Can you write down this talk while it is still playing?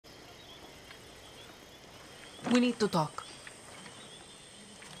We need to talk.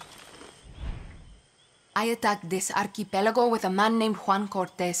 I attacked this archipelago with a man named Juan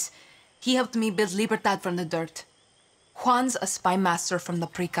Cortez. He helped me build Libertad from the dirt. Juan's a spy master from the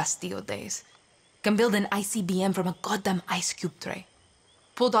pre-Castillo days. Can build an ICBM from a goddamn ice cube tray.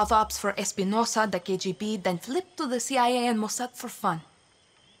 Pulled off ops for Espinosa, the KGB, then flipped to the CIA and Mossad for fun.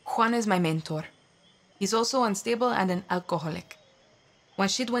 Juan is my mentor. He's also unstable and an alcoholic. When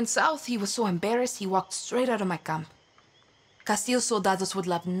shit went south, he was so embarrassed he walked straight out of my camp. Castillo's soldados would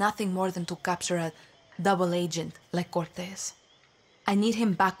love nothing more than to capture a double agent like Cortez. I need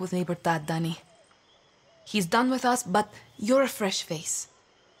him back with Libertad, Danny. He's done with us, but you're a fresh face.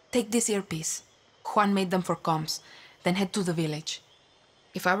 Take this earpiece. Juan made them for comms, then head to the village.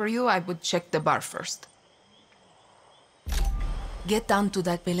 If I were you, I would check the bar first. Get down to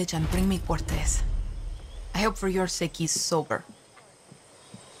that village and bring me Cortez. I hope for your sake he's sober.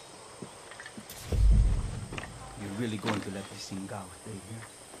 You're really going to let this thing go, stay here?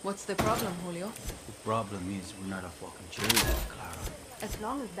 What's the problem, Julio? The problem is we're not a fucking cheerleader, Clara. As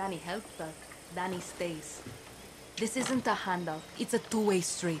long as Danny helps us, Danny stays. This isn't a handout. It's a two-way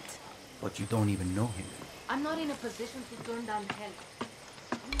street. But you don't even know him. I'm not in a position to turn down help.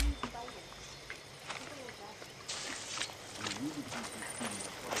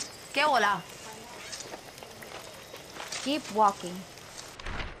 ¿Qué hola? Keep walking.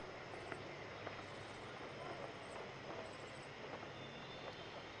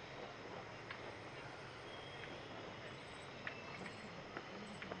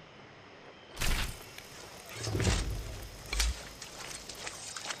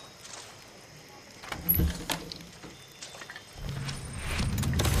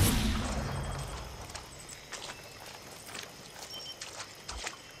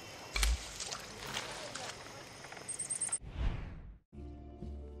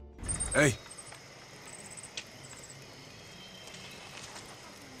 Hey.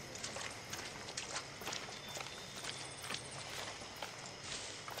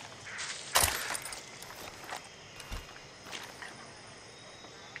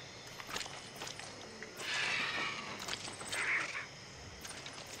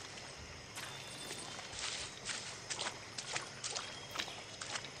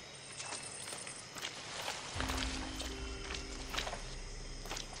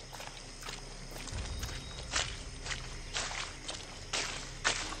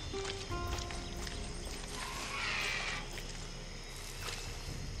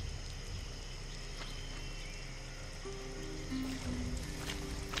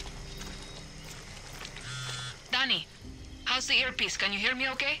 Danny, how's the earpiece? Can you hear me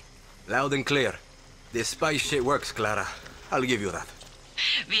okay? Loud and clear. This spy shit works, Clara. I'll give you that.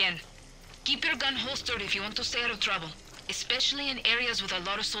 Bien. Keep your gun holstered if you want to stay out of trouble, especially in areas with a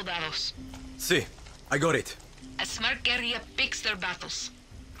lot of soldados. See, I got it. A smart guerrilla picks their battles.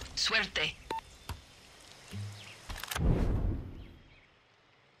 Suerte.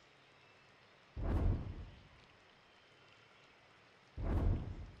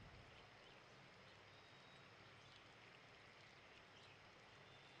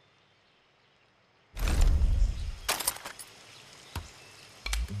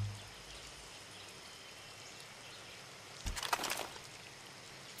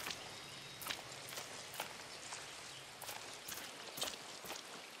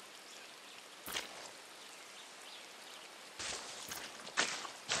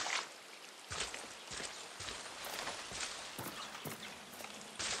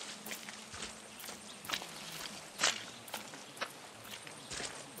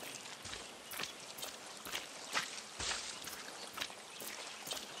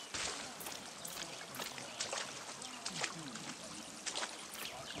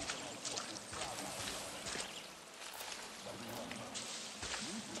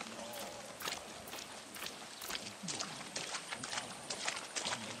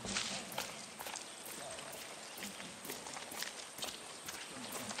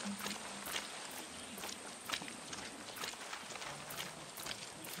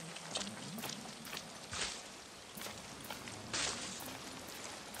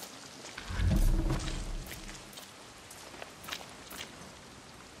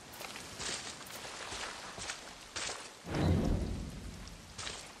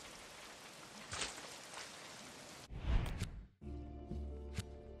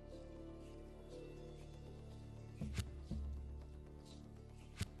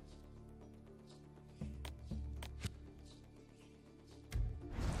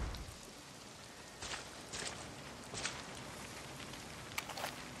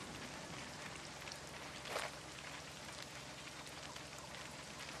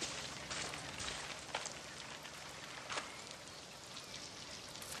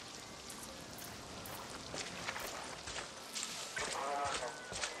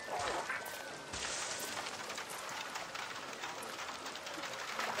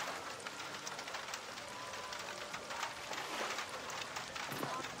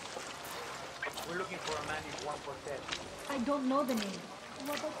 for a man named Juan Cortez. I don't know the name.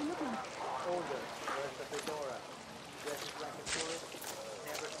 What does he look like? Older, wears a fedora, dresses like a tourist,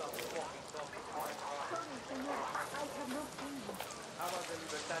 never stops walking talking. Sorry, senor. I have not seen him. How about the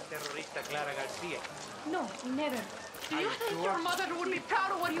Libertad terrorista Clara Garcia? No, never. Do you think your mother would be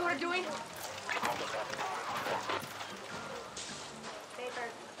proud of what you are doing?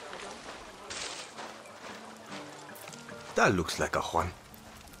 That looks like a Juan.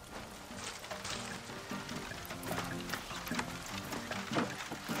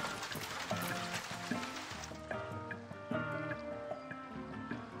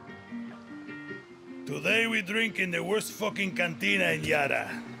 Today we drink in the worst fucking cantina in Yara.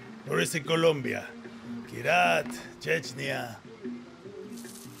 Or is it Colombia? Kirat, Chechnya.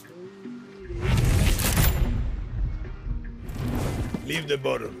 Leave the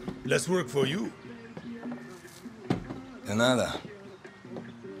bottle. Let's work for you. De nada.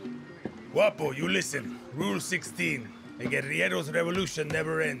 Guapo, you listen. Rule 16. A guerrillero's revolution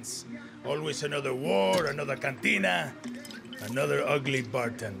never ends. Always another war, another cantina, another ugly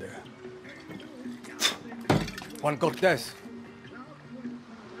bartender. Juan Cortez.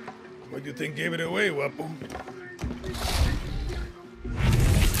 What do you think gave it away, Guapo?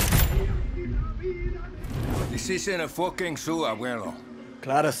 This isn't a fucking zoo, abuelo.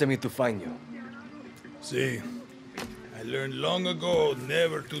 Clara sent me to find you. See, I learned long ago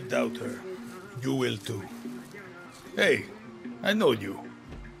never to doubt her. You will too. Hey, I know you.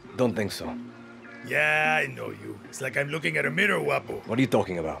 Don't think so. Yeah, I know you. It's like I'm looking at a mirror, Guapo. What are you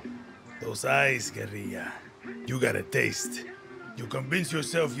talking about? Those eyes, guerrilla. You got a taste. You convince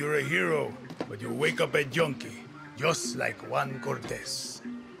yourself you're a hero, but you wake up a junkie, just like Juan Cortez.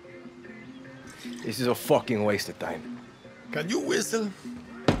 This is a fucking waste of time. Can you whistle?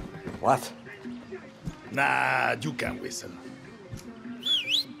 What? Nah, you can't whistle.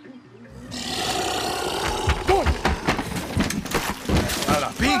 A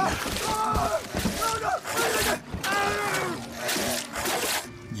la pinga!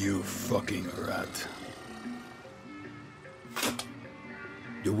 You fucking rat.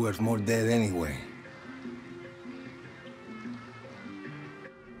 You're worth more dead anyway.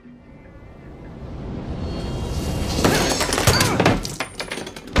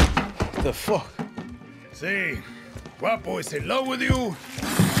 The fuck? See, Guapo is in love with you,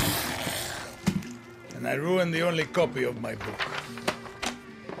 and I ruined the only copy of my book.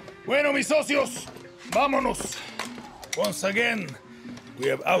 Bueno, mis socios, vámonos. Once again, we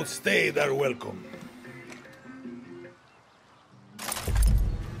have outstayed our welcome.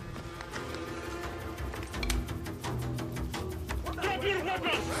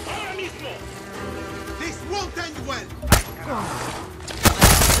 This won't end well!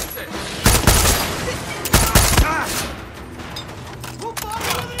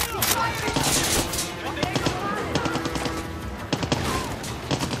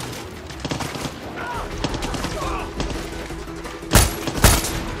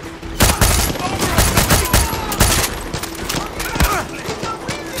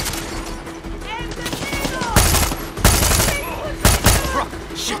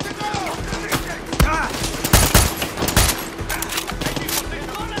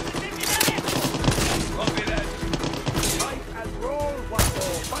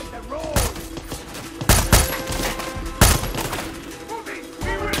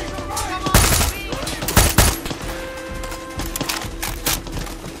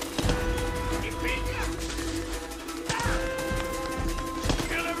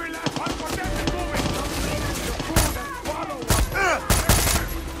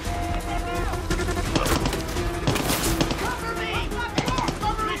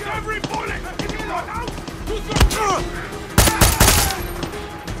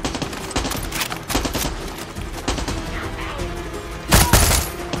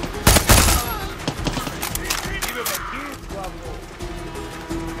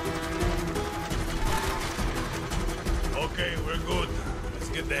 Okay, we're good. Let's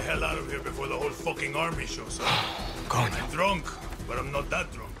get the hell out of here before the whole fucking army shows up. Coño. I'm drunk, but I'm not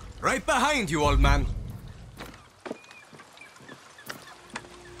that drunk. Right behind you, old man.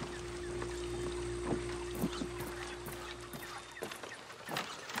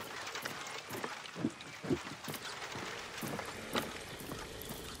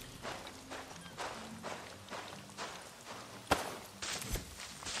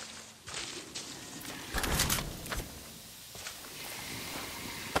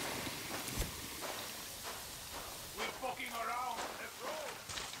 We're fucking around. Let's roll.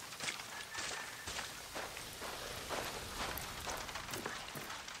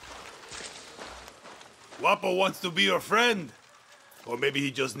 Guapo wants to be your friend. Or maybe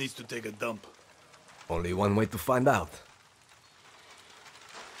he just needs to take a dump. Only one way to find out.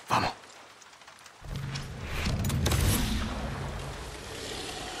 Vamos.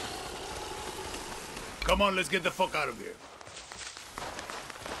 Come on, let's get the fuck out of here.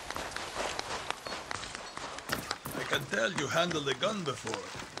 I can tell you handled a gun before.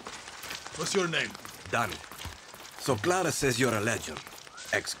 What's your name? Danny. So Clara says you're a legend.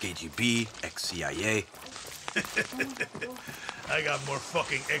 Ex-KGB, ex-CIA. I got more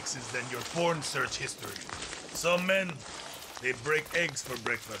fucking X's than your porn search history. Some men, they break eggs for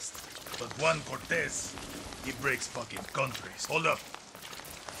breakfast. But Juan Cortez, he breaks fucking countries. Hold up.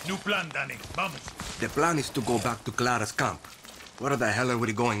 New plan, Danny. Vamos. The plan is to go back to Clara's camp. Where the hell are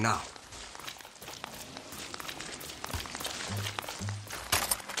we going now?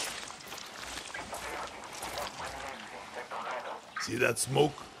 See that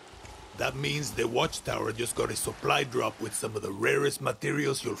smoke? That means the watchtower just got a supply drop with some of the rarest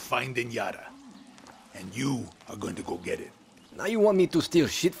materials you'll find in Yara. And you are going to go get it. Now you want me to steal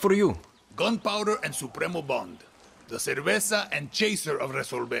shit for you? Gunpowder and Supremo Bond. The cerveza and chaser of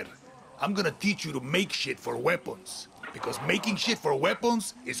Resolver. I'm gonna teach you to make shit for weapons. Because making shit for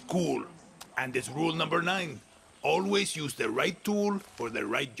weapons is cool. And it's rule number 9. Always use the right tool for the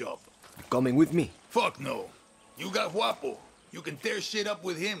right job. You coming with me? Fuck no. You got Guapo. You can tear shit up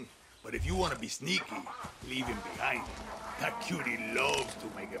with him. But if you want to be sneaky, leave him behind. That cutie loves to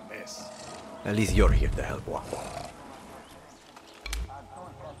make a mess. At least you're here to help, Juan.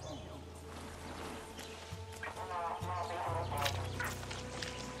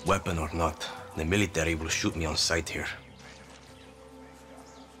 Weapon or not, the military will shoot me on sight here.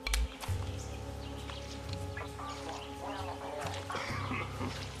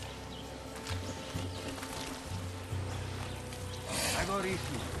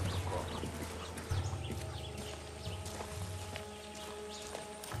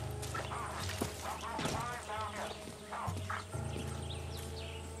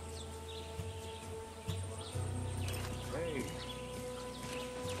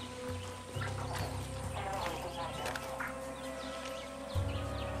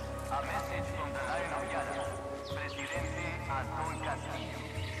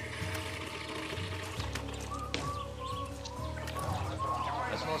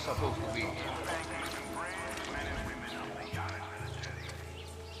 That's not supposed to be.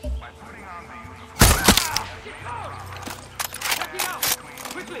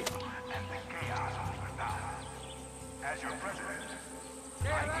 Quickly! As your president,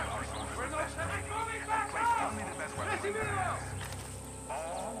 We're not moving back up! Recibido!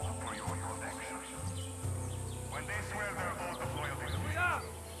 all for your protection. When they swear their oath of loyalty to me, Cuidado!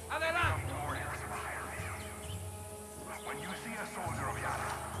 Adelante! warriors of higher nations. When you see a soldier of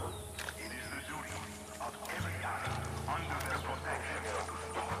Yara, it is the duty of every Yara under their protection to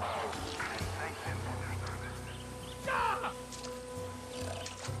stop and thank them for their service.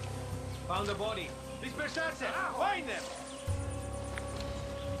 Found a body. Dispersarse! Find them!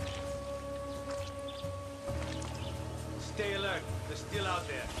 Stay alert. They're still out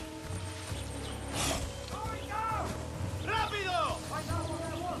there. Going down! Rápido!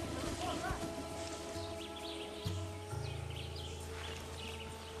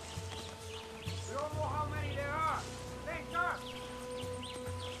 We don't know how many there are. Stay sharp!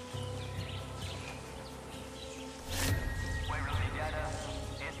 Pueblo de Yara,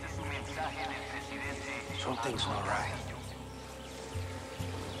 este es su mensaje del presidente. Something's not right.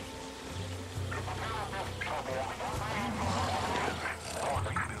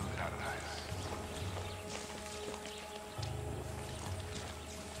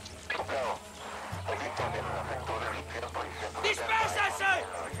 Dispersarse!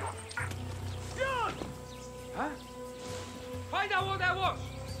 Juan! Huh? Find out what that was!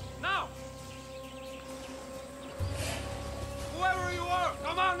 Now! Whoever you are,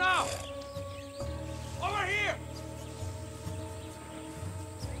 come on now! Over here!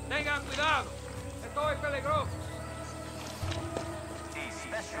 Tengan cuidado! Esto es peligroso! A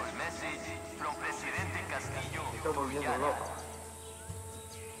special message from Presidente Castillo. Estoy volviendo loco.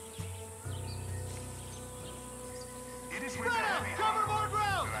 It is with heavy Cover more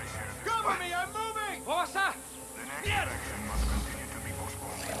ground! that I share this. Cover me! I'm moving! ¿Cómo está? The next Mierda! election must continue to be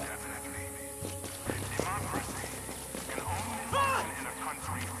postponed indefinitely. Democracy can only function in a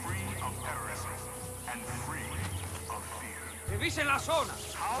country free of terrorism and free of fear. Revisen la zona!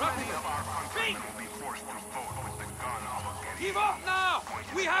 How many Rápido! of our countrymen Bing! will be forced to vote with the gun of a Getty? Give up now!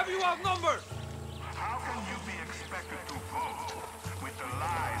 We have you outnumbered! How can you be expected to vote with the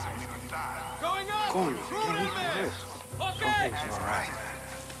lies of libertad? Going up! Coño, Through ¿qué the hijo man! es? Okay! Something's not right.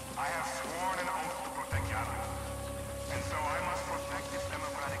 I have sworn an oath to protect Yara. And so I must protect its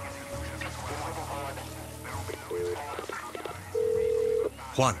democratic institutions as well.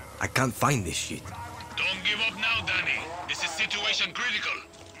 Juan, I can't find this shit. Don't give up now, Danny. This is situation critical.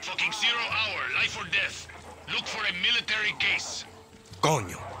 Fucking 0 hour, life or death. Look for a military case.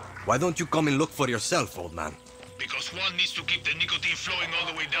 Coño, why don't you come and look for yourself, old man? Because Juan needs to keep the nicotine flowing all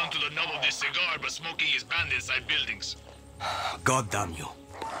the way down to the knob of this cigar, but smoking is banned inside buildings. God damn you.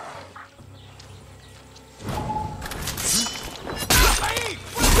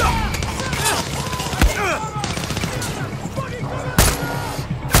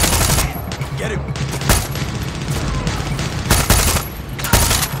 Get him!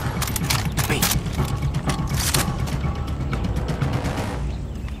 Me.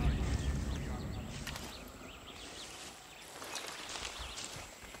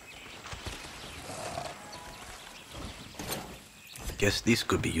 Guess this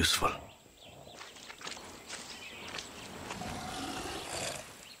could be useful.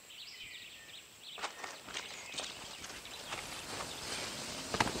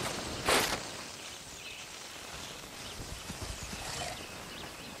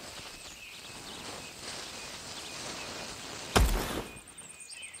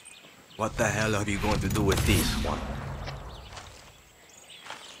 What the hell are you going to do with this, Juan?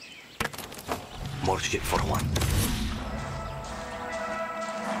 More shit for Juan.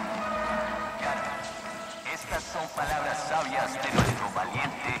 Estas son palabras sabias de nuestro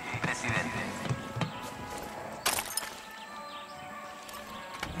valiente presidente.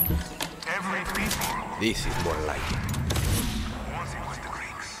 Every people. This is more like it. Once it was the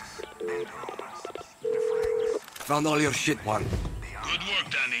Greeks, then the Romans, the Franks. Found all your shit, Juan. Good work,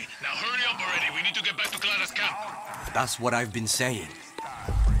 Danny. Now hurry up already. We need to get back to Clara's camp. That's what I've been saying.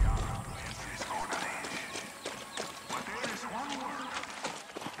 But there is one word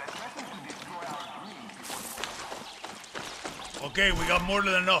that threatens to destroy our dreams. Okay, we got more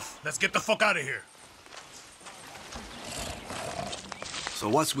than enough. Let's get the fuck out of here. So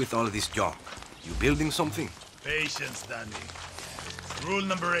what's with all this junk? You building something? Patience, Danny. Rule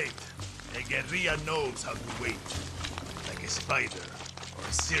number 8. A guerrilla knows how to wait. Like a spider or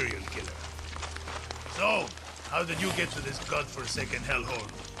a serial killer. So, how did you get to this godforsaken hellhole?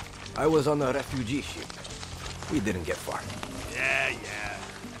 I was on a refugee ship. We didn't get far. Yeah.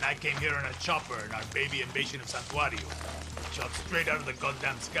 And I came here in a chopper in our baby invasion of Santuario. Shot straight out of the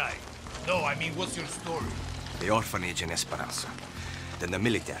goddamn sky. No, I mean, what's your story? The orphanage in Esperanza. Then the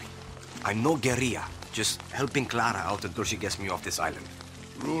military. I'm no guerrilla, just helping Clara out until she gets me off this island.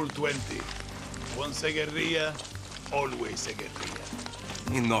 Rule 20. Once a guerrilla, always a guerrilla.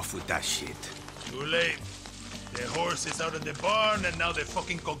 Enough with that shit. Too late. The horse is out of the barn, and now the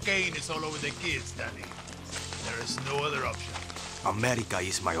fucking cocaine is all over the kids, Danny. There is no other option. America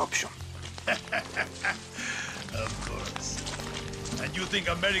is my option. Of course. And you think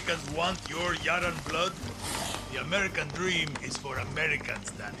Americans want your Yaran blood? The American dream is for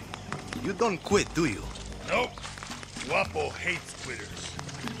Americans, Danny. You don't quit, do you? Nope. Guapo hates quitters.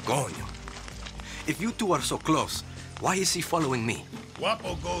 Coño. If you two are so close, why is he following me?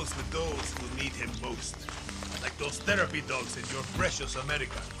 Guapo goes with those who need him most. Like those therapy dogs in your precious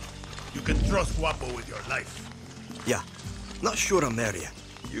America. You can trust Guapo with your life. Yeah, not sure I'm there yet.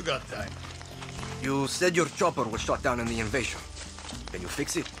 You got time. You said your chopper was shot down in the invasion. Can you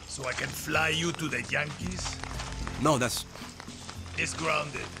fix it? So I can fly you to the Yankees? No, that's... It's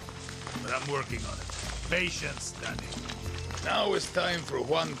grounded, but I'm working on it. Patience, Danny. Now it's time for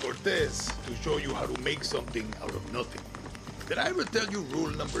Juan Cortez to show you how to make something out of nothing. Did I ever tell you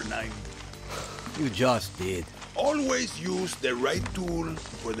rule number 9? You just did. Always use the right tool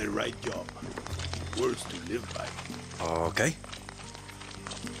for the right job. Words to live by. Okay.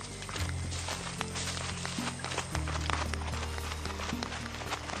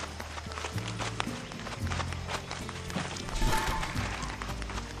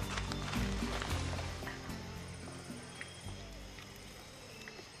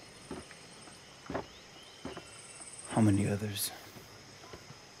 How many others?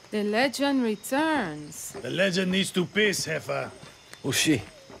 The legend returns. The legend needs to piss, Jefa. Who's she?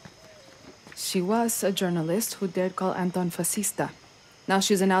 She was a journalist who dared call Anton fascista. Now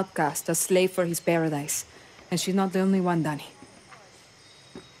she's an outcast, a slave for his paradise. And she's not the only one, Danny.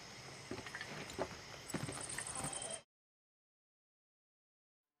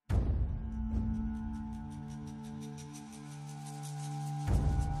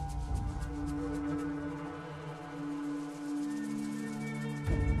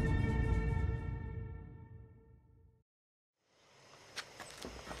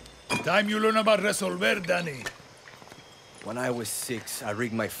 Time you learn about Resolver, Danny. When I was 6, I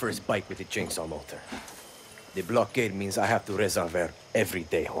rigged my first bike with a chainsaw motor. The blockade means I have to resolver every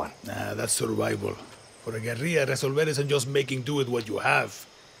day, Juan. Nah, that's survival. For a guerrilla, resolver isn't just making do with what you have.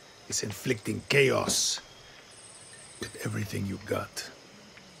 It's inflicting chaos with everything you got.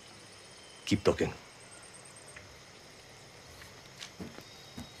 Keep talking.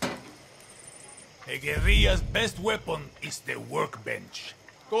 A guerrilla's best weapon is the workbench.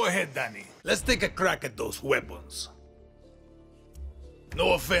 Go ahead, Danny. Let's take a crack at those weapons.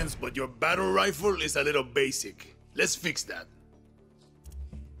 No offense, but your battle rifle is a little basic. Let's fix that.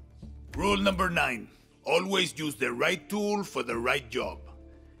 Rule number 9. Always use the right tool for the right job.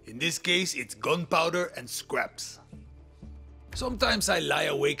 In this case, it's gunpowder and scraps. Sometimes I lie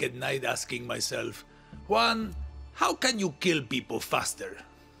awake at night asking myself, Juan, how can you kill people faster?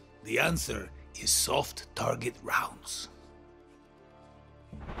 The answer is soft target rounds.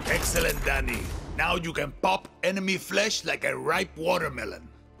 Excellent, Danny. Now you can pop enemy flesh like a ripe watermelon.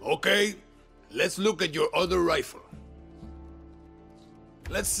 Okay, let's look at your other rifle.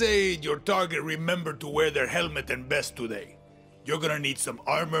 Let's say your target remembered to wear their helmet and vest today. You're gonna need some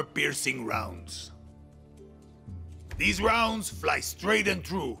armor-piercing rounds. These rounds fly straight and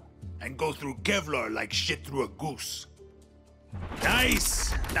true and go through Kevlar like shit through a goose.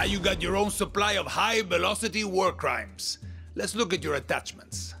 Nice! Now you got your own supply of high-velocity war crimes. Let's look at your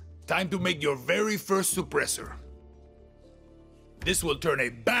attachments. Time to make your very first suppressor. This will turn a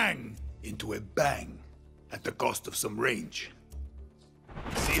bang into a bang at the cost of some range.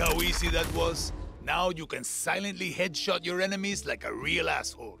 See how easy that was? Now you can silently headshot your enemies like a real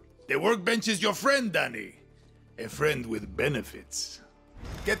asshole. The workbench is your friend, Danny. A friend with benefits.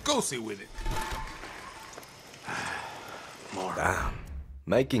 Get cozy with it. Damn.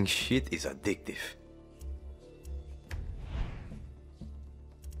 Making shit is addictive.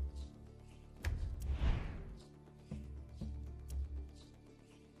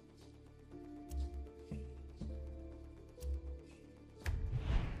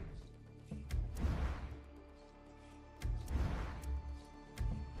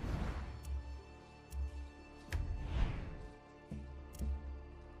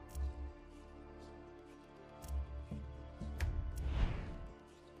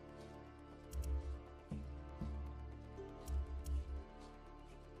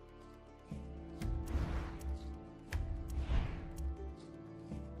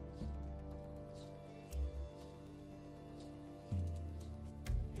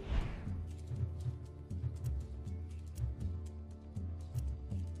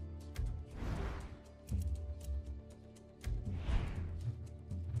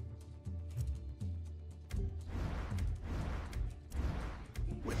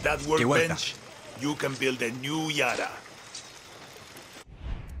 With that workbench, you can build a new Yara.